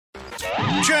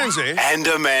Jonesy and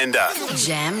Amanda.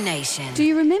 Jam Nation. Do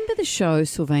you remember the show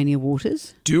Sylvania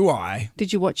Waters? Do I?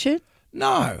 Did you watch it?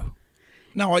 No.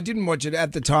 No, I didn't watch it.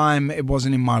 At the time, it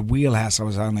wasn't in my wheelhouse. I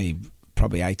was only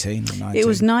probably 18 or 19. It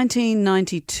was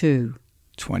 1992.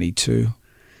 22.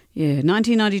 Yeah,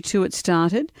 1992 it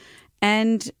started.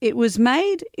 And it was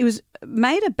made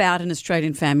about an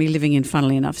Australian family living in,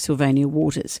 funnily enough, Sylvania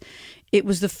Waters. It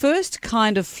was the first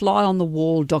kind of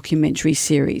fly-on-the-wall documentary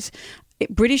series.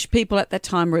 British people at that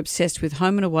time were obsessed with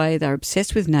Home and Away. They were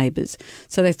obsessed with Neighbours.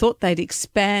 So they thought they'd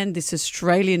expand this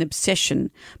Australian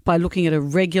obsession by looking at a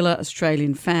regular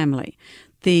Australian family.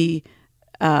 The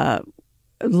ad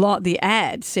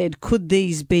said, "Could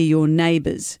these be your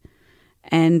neighbours?"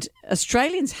 And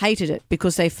Australians hated it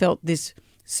because they felt this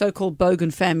so-called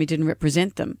bogan family didn't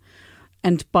represent them.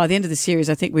 And by the end of the series,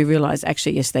 I think we realised,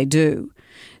 actually, yes, they do.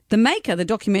 The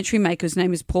documentary maker's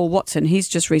name is Paul Watson. He's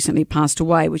just recently passed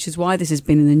away, which is why this has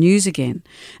been in the news again.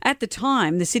 At the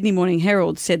time, the Sydney Morning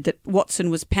Herald said that Watson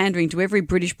was pandering to every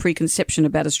British preconception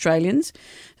about Australians,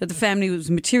 that the family was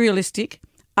materialistic,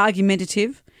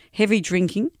 argumentative, heavy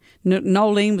drinking.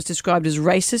 Nolene was described as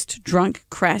racist, drunk,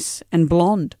 crass and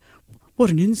blonde. What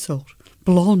an insult.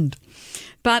 Blonde.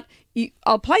 But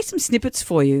I'll play some snippets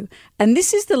for you, and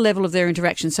this is the level of their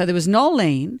interaction. So there was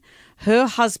Nolene, her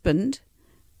husband,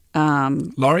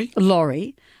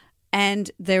 Laurie,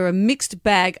 and they're a mixed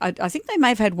bag. I think they may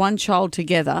have had one child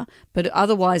together, but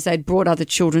otherwise they'd brought other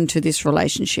children to this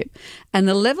relationship. And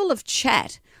the level of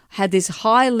chat had this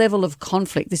high level of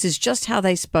conflict. This is just how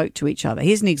they spoke to each other.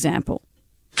 Here's an example.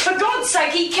 For God's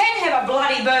sake, he can have a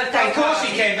bloody birthday. Of course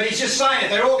he can, but he's just saying it.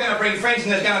 They're all going to bring friends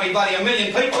and there's going to be bloody 1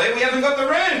 million people here. We haven't got the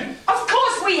room. Of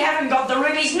course we haven't got the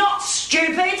room. He's not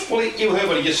stupid. Well, you heard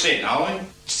what he just said, Nolan.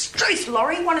 Truth,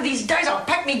 Laurie, one of these days I'll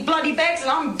pack me bloody bags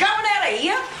and I'm going out of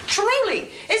here. Truly.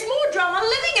 There's more drama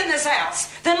living in this house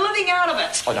than living out of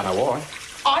it. I don't know why.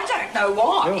 I don't know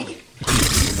why.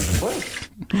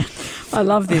 I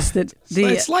love this.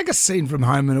 It's like a scene from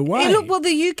Home and Away. Look, well,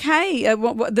 the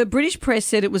UK, the British press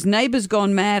said it was Neighbours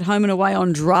Gone Mad, Home and Away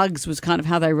on Drugs was kind of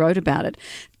how they wrote about it.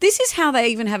 This is how they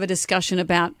even have a discussion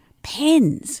about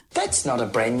pens. That's not a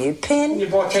brand new pen. You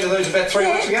bought 10 of those about 3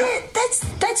 weeks ago?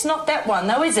 That's not that one,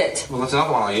 though, is it? Well, there's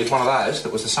another one I used, one of those,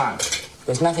 that was the same.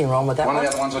 There's nothing wrong with that one. One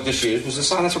of the other ones I just used was the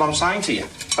same. That's what I'm saying to you.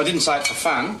 I didn't say it for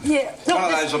fun. Yeah. Look,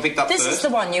 one of those I picked up first. This is the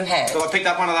one you had. Well, I picked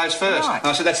up one of those first. Right. And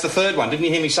I said, that's the third one. Didn't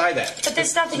you hear me say that? But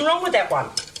there's nothing wrong with that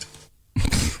one.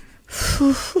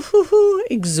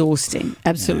 Exhausting.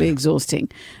 Absolutely exhausting.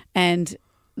 And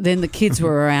then the kids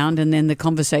were around and then the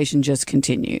conversation just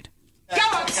continued.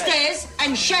 Go upstairs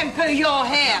and shampoo your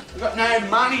hair. I've got no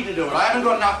money to do it. I haven't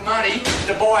got enough money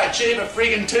to buy a cheaper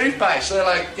friggin' toothpaste. So,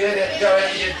 go out and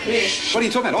get pissed. What are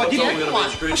you talking about? I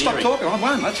didn't. Stop talking. I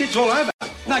won. That's it. It's all over.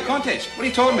 No contest. What are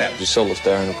you talking about? Just sell the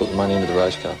Darren and put the money into the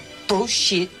race car.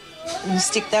 Bullshit. You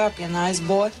stick that up your nose,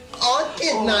 boy. Oh,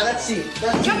 no, that's it.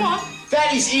 Come on.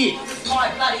 That is it. My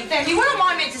bloody family. What am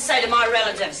I meant to say to my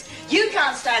relatives? You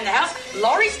can't stay in the house.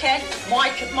 Laurie's can.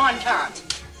 Mine can't.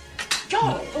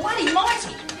 God, bloody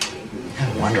mighty.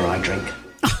 No wonder I drink.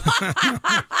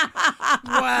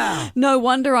 Wow. No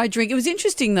wonder I drink. It was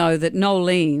interesting, though, that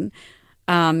Nolene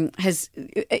has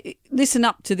listen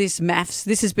up to this maths.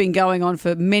 This has been going on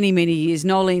for many, many years.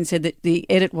 Nolene said that the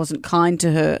edit wasn't kind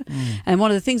to her. And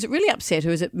one of the things that really upset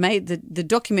her is it made the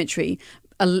documentary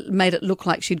made it look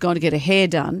like she'd gone to get her hair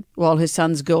done while her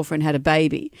son's girlfriend had a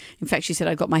baby. In fact, she said,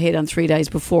 I got my hair done 3 days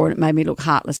before and it made me look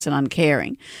heartless and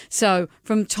uncaring. So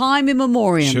from time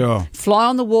immemorial, fly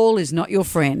on the wall is not your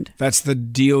friend. That's the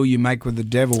deal you make with the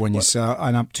devil when you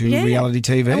sign up to reality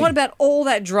TV. And what about all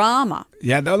that drama?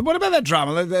 Yeah, what about that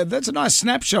drama? That's a nice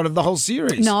snapshot of the whole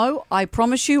series. No, I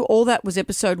promise you all that was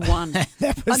episode 1.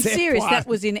 I'm serious. That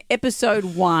was in episode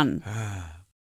 1.